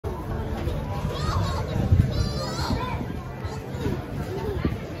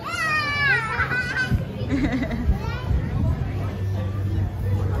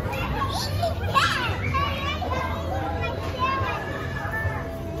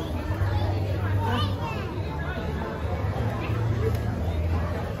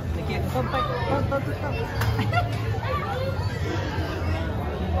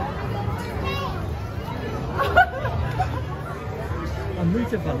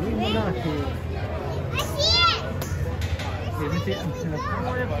물질 발로나 그. 이렇게 안치나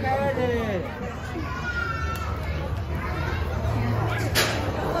뭘 가야 돼.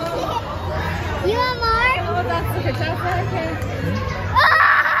 You want more? Oh, that's okay. That's okay.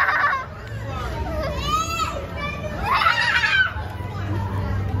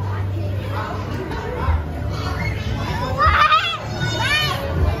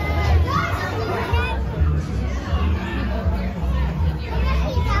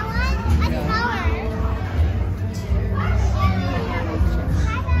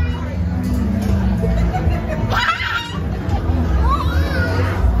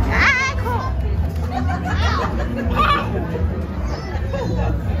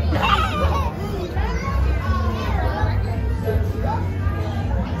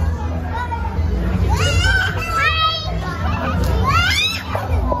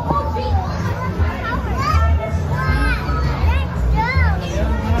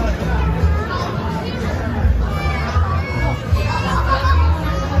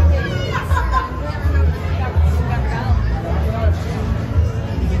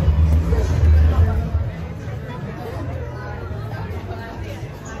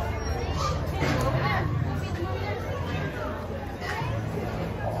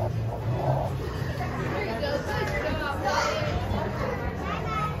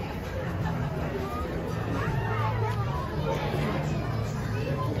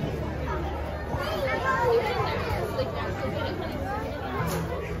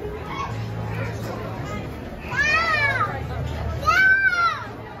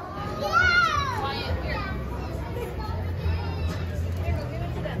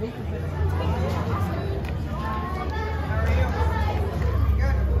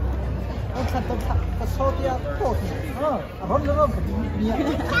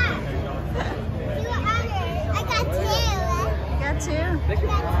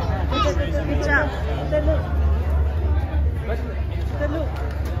 Good job.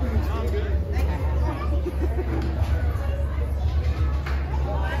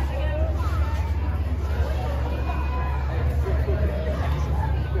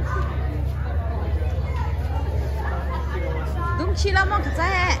 Đúng chi lắm không? Thật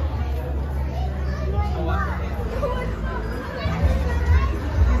ra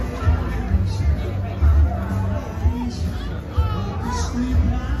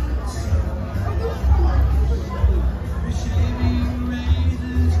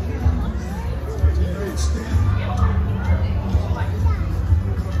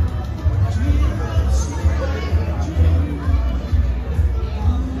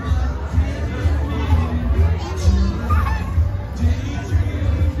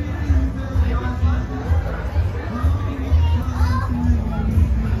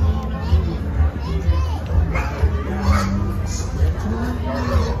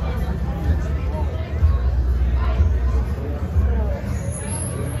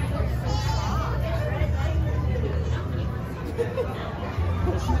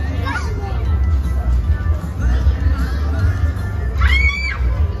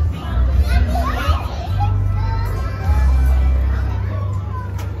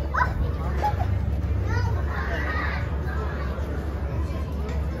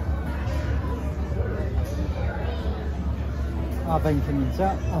아빠인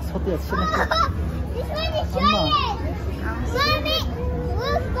진짜 소띠야 치네. This one is giant. Mommy,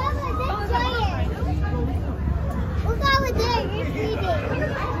 look over this giant. Look over there. You're feeding.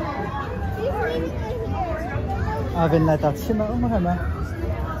 You're feeding right here. 아, 맨날 다 치나 하나.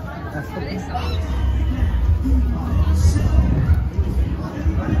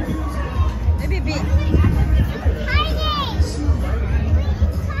 Maybe big.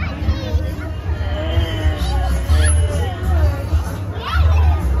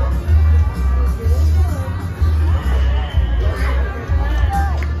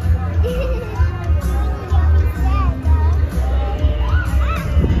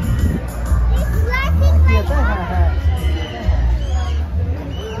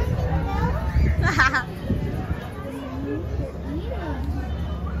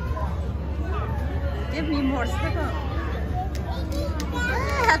 Give me more stuff.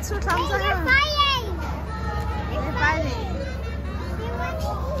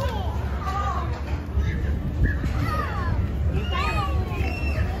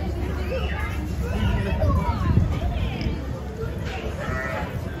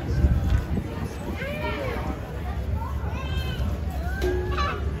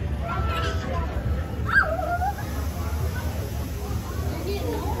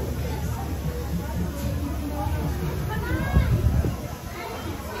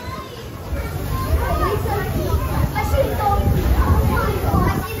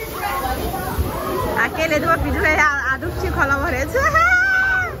 ले दो video है आदु की खोला भरे छ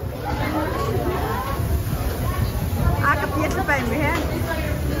आ कपिए से पाए में है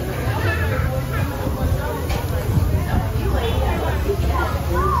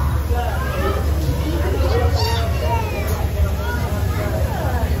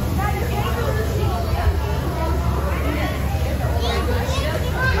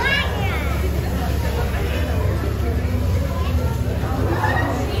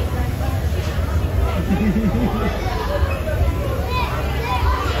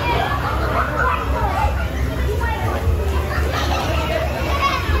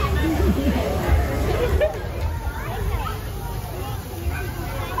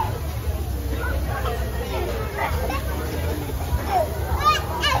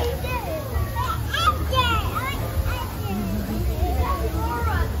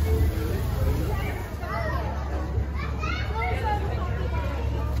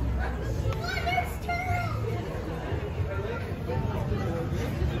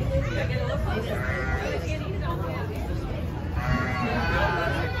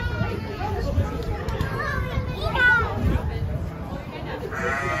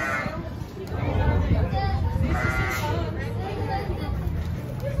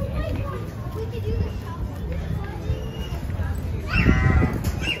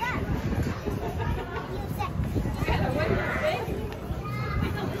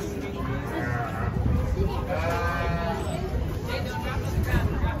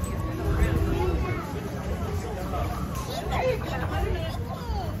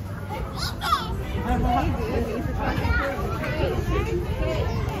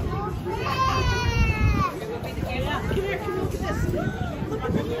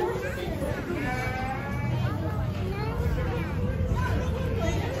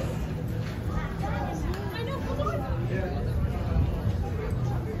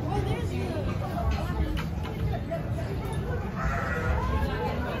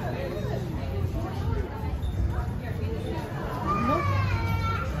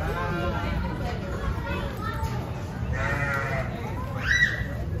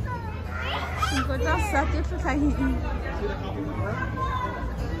Sao tiếp theo thành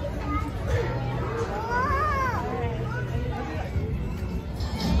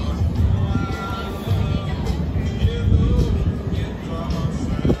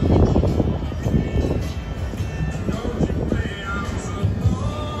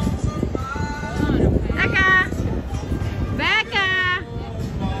Becca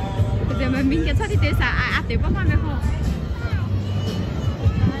giờ mình kiểm soát thì tế xã tế bóc con được không?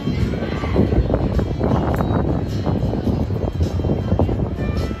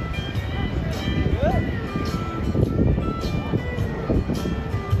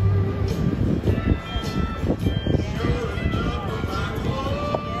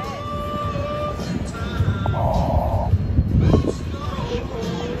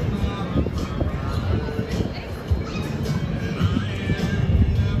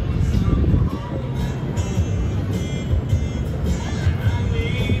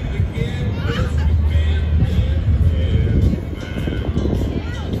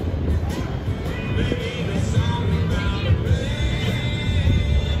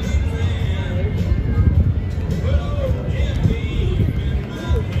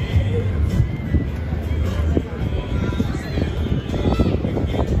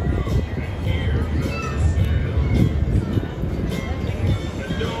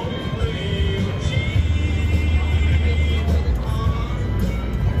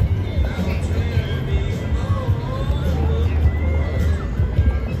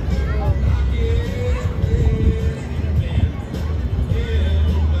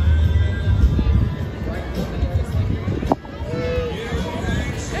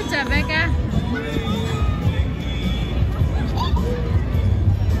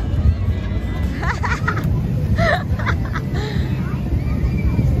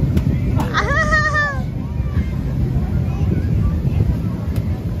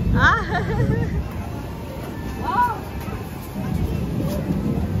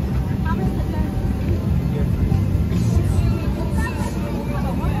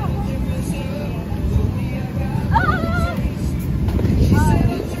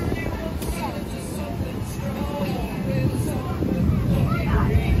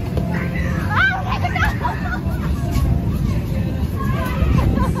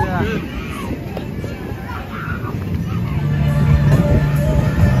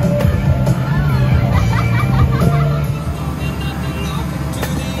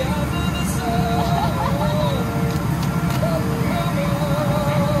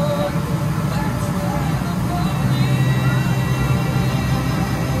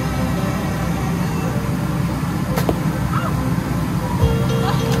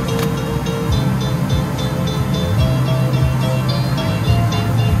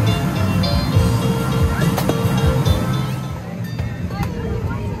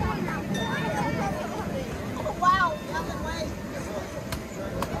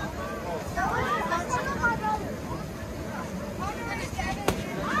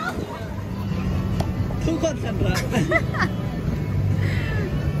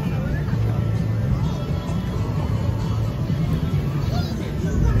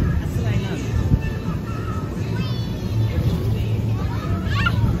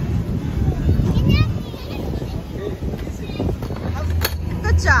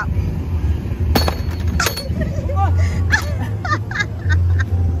 job.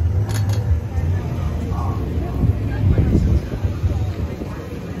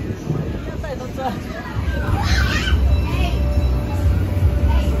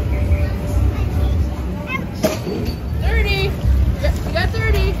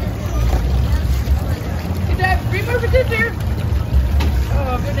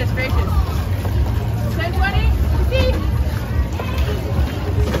 Oh, goodness gracious. 10, 20, see?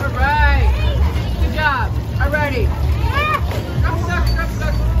 All right. Good job. Alrighty. Drop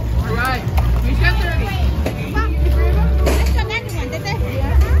stuck. All right. He's got 30. Let's go next one, did they?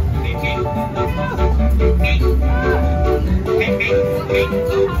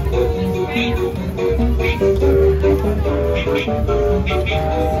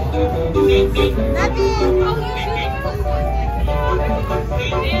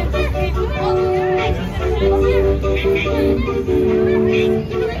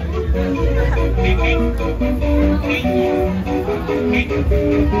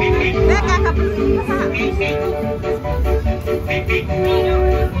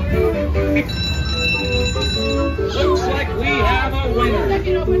 Looks like we have a winner.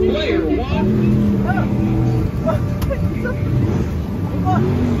 Player one.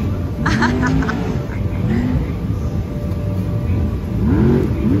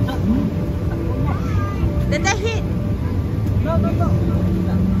 Did they hit? No.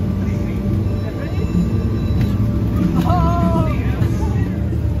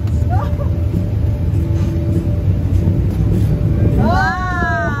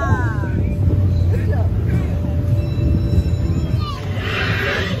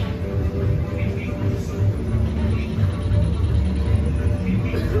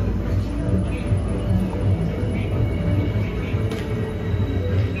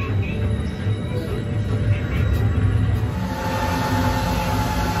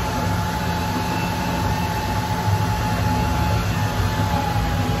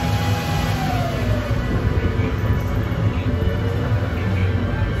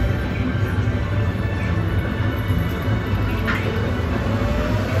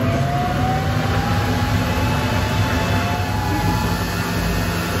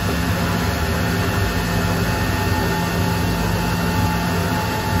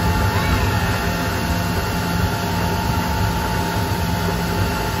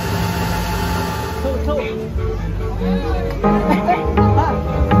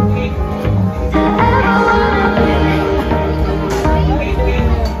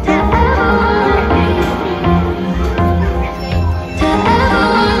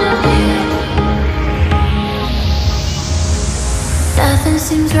 Nothing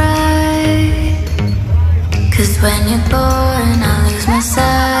seems right, 'cause when you're born I lose my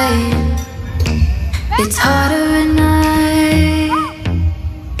sight. It's harder at night,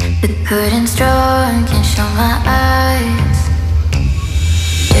 the curtain's drawn, can't show my eyes.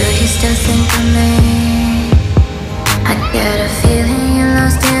 Do you still think of me? I get a feeling you're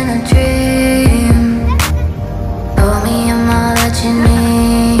lost in a dream. Told me I'm all that you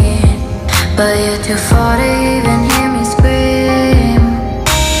need, but you're too far to even hear me scream.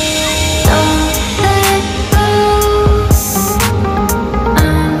 Don't let go,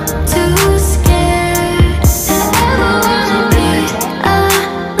 I'm too scared to ever wanna be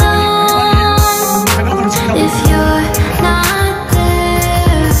alone. If you're not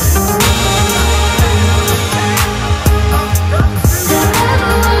there, to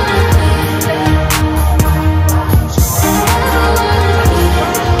ever wanna be, to ever wanna be.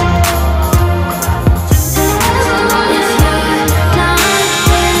 If you're not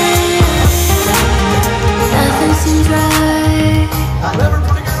there, nothing seems right.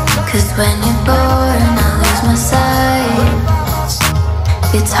 'Cause when you're born I lose my sight.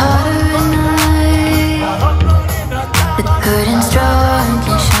 It's harder at night, the curtain's drawn,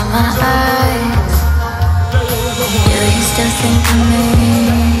 can't show my eyes. Do you still think of me?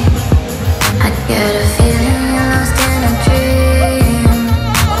 I get a feeling